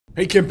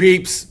Hey Chem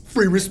peeps,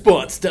 free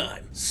response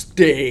time.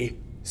 Stay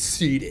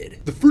seated.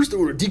 The first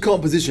order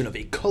decomposition of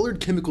a colored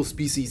chemical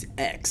species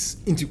X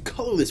into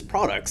colorless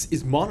products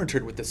is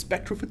monitored with a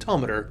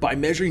spectrophotometer by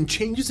measuring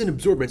changes in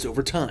absorbance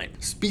over time.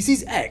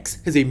 Species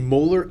X has a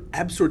molar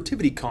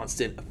absorptivity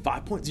constant of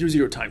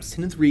 5.00 times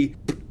 10 to the 3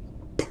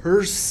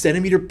 per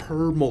centimeter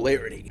per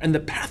molarity, and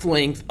the path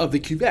length of the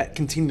cuvette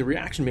containing the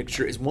reaction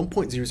mixture is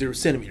 1.00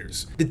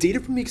 centimeters. The data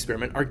from the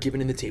experiment are given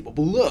in the table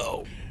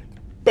below.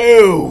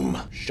 Boom!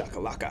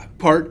 Shakalaka.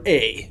 Part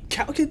A.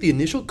 Calculate the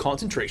initial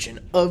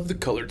concentration of the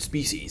colored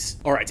species.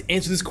 Alright, to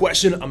answer this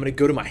question, I'm going to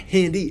go to my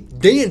handy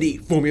dandy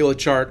formula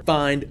chart,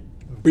 find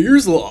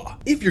Beer's Law.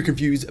 If you're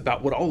confused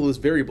about what all those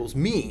variables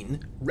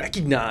mean,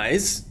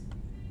 recognize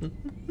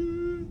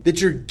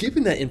that you're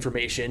given that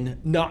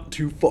information not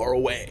too far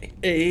away.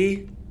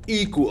 A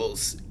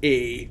equals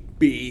A,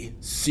 B,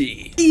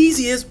 C.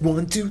 Easy as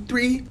 1, 2,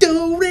 3,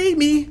 do, re,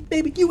 mi,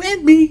 baby, you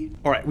and me.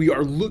 All right, we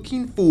are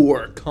looking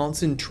for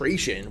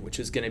concentration, which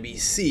is going to be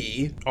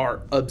C. Our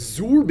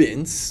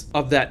absorbance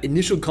of that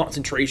initial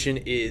concentration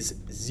is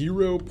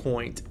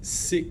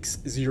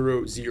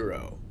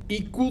 0.600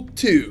 equal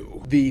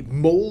to the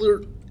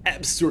molar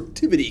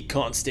absorptivity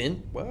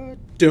constant. What?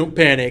 Don't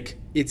panic,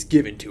 it's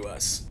given to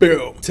us.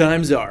 Boom.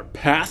 Times our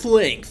path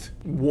length,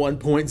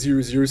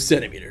 1.00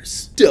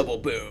 centimeters. Double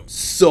boom.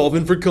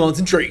 Solving for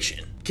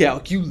concentration.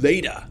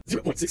 Calculator.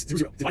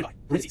 0.600 divided by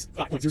parentheses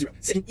 5.00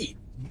 second E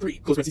 3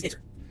 close parentheses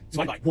answer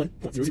divided by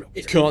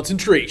 1.00.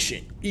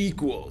 Concentration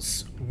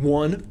equals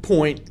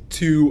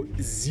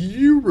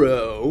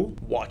 1.20,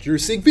 watch your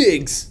sig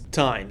figs,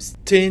 times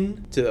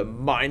 10 to the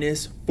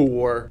minus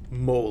 4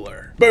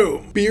 molar.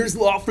 Boom. Beer's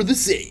Law for the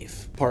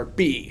safe. Part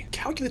B.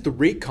 Calculate the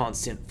rate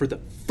constant for the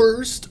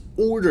first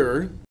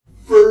order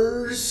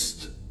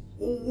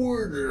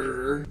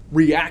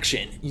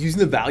reaction using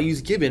the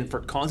values given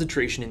for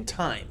concentration and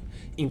time.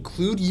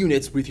 Include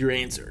units with your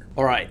answer.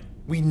 All right.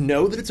 We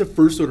know that it's a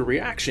first order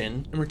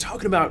reaction, and we're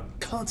talking about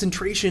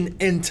concentration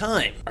and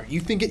time. Are you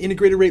thinking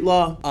integrated rate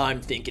law? I'm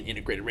thinking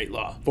integrated rate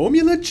law.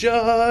 Formula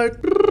chart.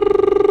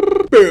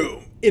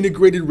 Boom.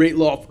 Integrated rate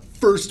law for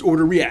first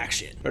order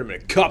reaction. Right, I'm gonna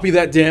copy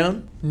that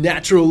down.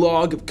 Natural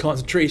log of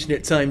concentration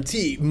at time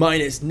t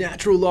minus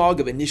natural log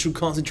of initial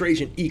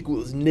concentration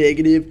equals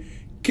negative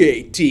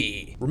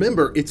kT.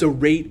 Remember, it's a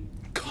rate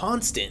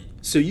constant,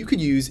 so you could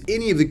use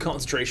any of the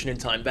concentration and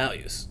time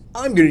values.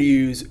 I'm gonna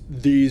use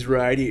these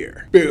right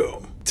here.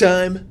 Boom.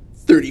 Time,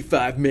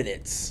 35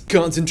 minutes.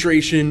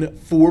 Concentration,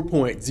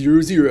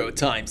 4.00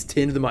 times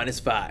 10 to the minus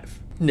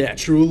 5.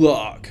 Natural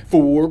log,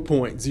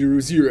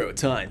 4.00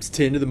 times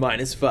 10 to the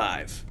minus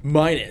 5.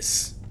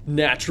 Minus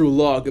natural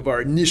log of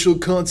our initial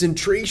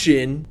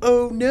concentration,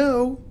 oh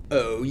no,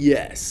 oh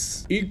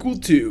yes, equal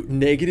to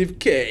negative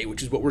K,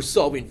 which is what we're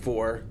solving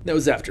for. That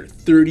was after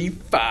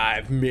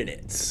 35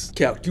 minutes.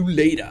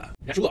 Calculator.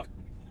 Natural log.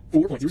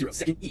 4.00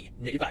 second E,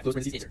 negative 5, close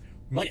parentheses, answer,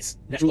 minus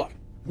natural log,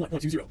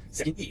 1.20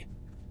 second E,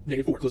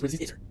 negative 4, close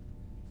parentheses, answer,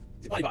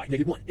 divided by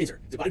negative 1, answer,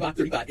 divided by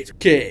 35, answer.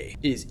 K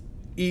is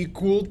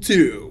equal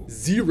to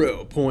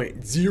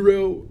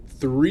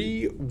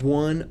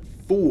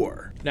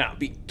 0.0314. Now,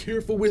 be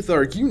careful with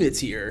our units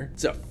here.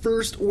 It's a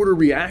first order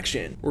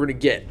reaction. We're gonna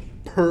get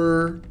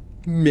per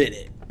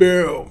minute.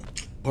 Boom.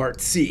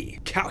 Part C.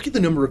 Calculate the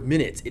number of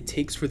minutes it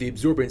takes for the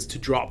absorbance to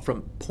drop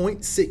from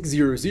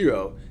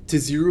 0.600 to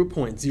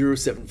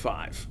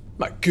 0.075.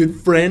 My good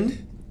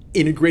friend,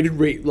 integrated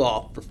rate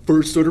law for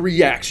first order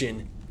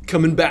reaction,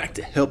 coming back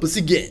to help us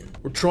again.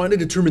 We're trying to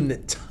determine the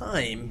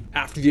time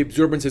after the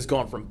absorbance has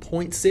gone from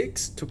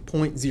 0.6 to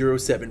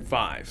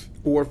 0.075,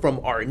 or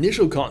from our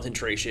initial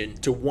concentration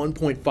to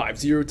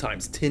 1.50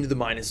 times 10 to the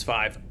minus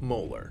 5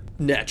 molar.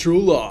 Natural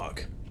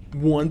log.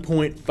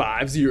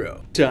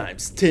 1.50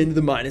 times 10 to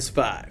the minus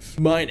 5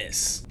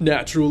 minus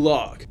natural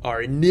log.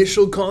 Our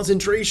initial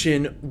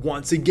concentration,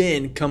 once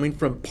again, coming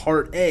from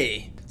part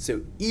A.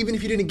 So even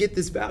if you didn't get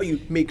this value,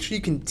 make sure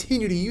you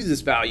continue to use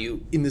this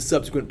value in the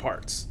subsequent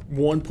parts.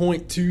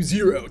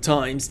 1.20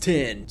 times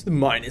 10 to the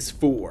minus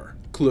 4,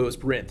 close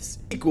parenthesis,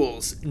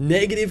 equals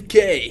negative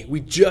K. We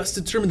just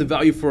determined the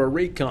value for our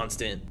rate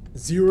constant.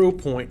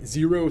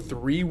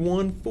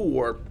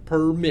 0.0314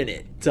 per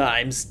minute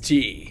times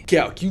T.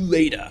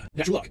 Calculator.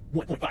 Natural log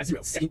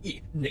 1.50 second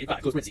E, negative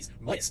 5, close parentheses,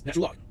 minus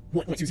natural log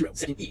 1.20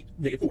 second E,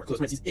 negative 4, close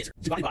parentheses, answer,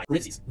 divided by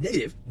parentheses,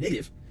 negative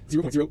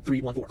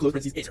 0.0314, close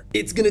parentheses, answer.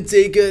 It's gonna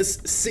take us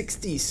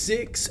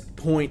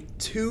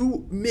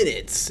 66.2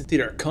 minutes to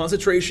get our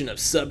concentration of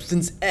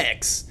substance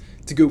X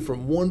to go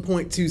from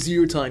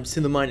 1.20 times 10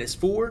 to the minus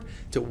 4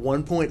 to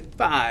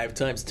 1.5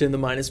 times 10 to the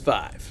minus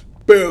 5.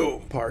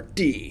 Boom! Part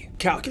D.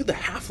 Calculate the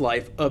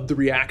half-life of the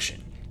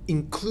reaction.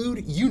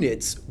 Include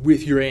units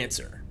with your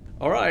answer.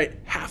 Alright,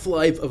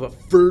 half-life of a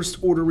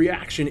first-order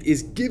reaction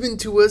is given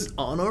to us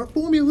on our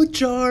formula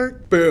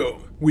chart.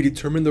 Boom! We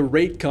determine the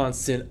rate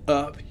constant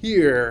up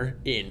here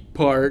in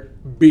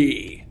Part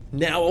B.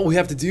 Now all we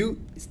have to do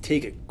is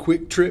take a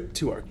quick trip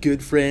to our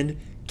good friend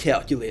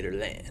Calculator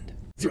Land.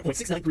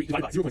 0.693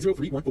 divided by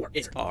 0.0314.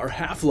 Answer. Our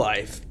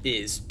half-life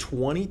is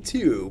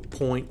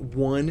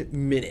 22.1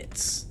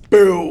 minutes.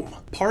 Boom!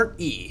 Part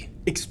E.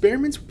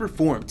 Experiments were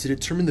performed to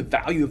determine the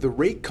value of the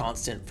rate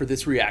constant for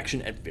this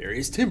reaction at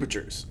various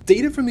temperatures.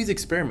 Data from these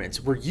experiments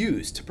were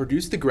used to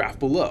produce the graph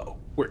below,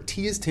 where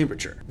T is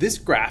temperature. This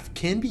graph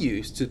can be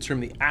used to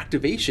determine the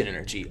activation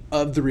energy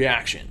of the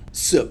reaction.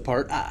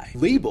 Subpart I.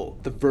 Label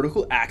the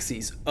vertical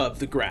axes of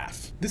the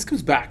graph. This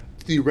comes back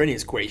to the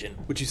Arrhenius equation,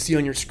 which you see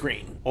on your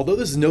screen. Although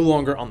this is no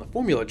longer on the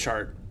formula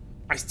chart,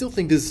 I still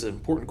think this is an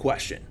important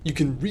question. You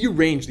can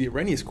rearrange the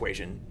Arrhenius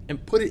equation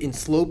and put it in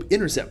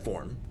slope-intercept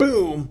form,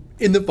 boom,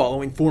 in the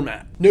following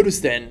format.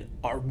 Notice then,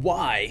 our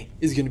y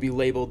is going to be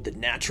labeled the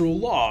natural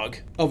log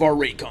of our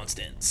rate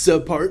constant.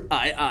 Subpart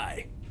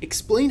II.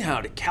 Explain how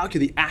to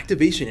calculate the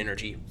activation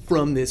energy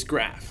from this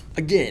graph.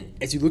 Again,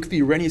 as you look at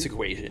the Arrhenius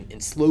equation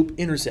in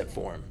slope-intercept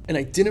form and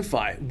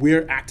identify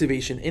where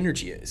activation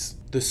energy is,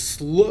 the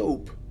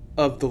slope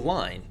of the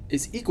line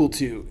is equal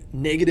to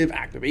negative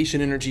activation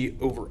energy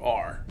over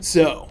R.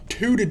 So,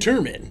 to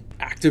determine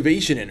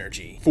activation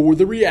energy for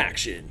the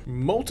reaction,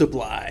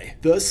 multiply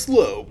the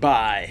slope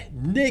by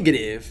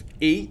negative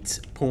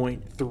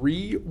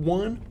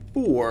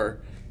 8.314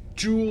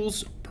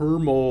 joules per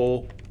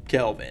mole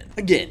Kelvin.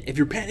 Again, if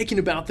you're panicking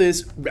about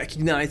this,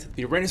 recognize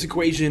the Arrhenius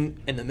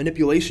equation and the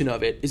manipulation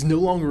of it is no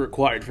longer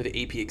required for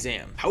the AP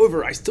exam.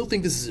 However, I still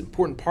think this is an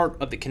important part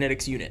of the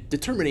kinetics unit,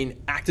 determining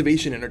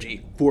activation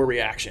energy for a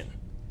reaction.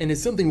 And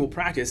it's something we'll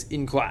practice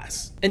in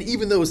class. And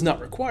even though it's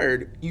not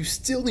required, you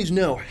still need to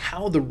know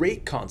how the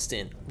rate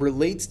constant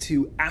relates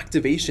to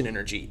activation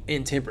energy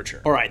and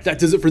temperature. All right, that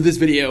does it for this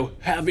video.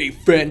 Have a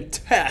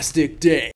fantastic day.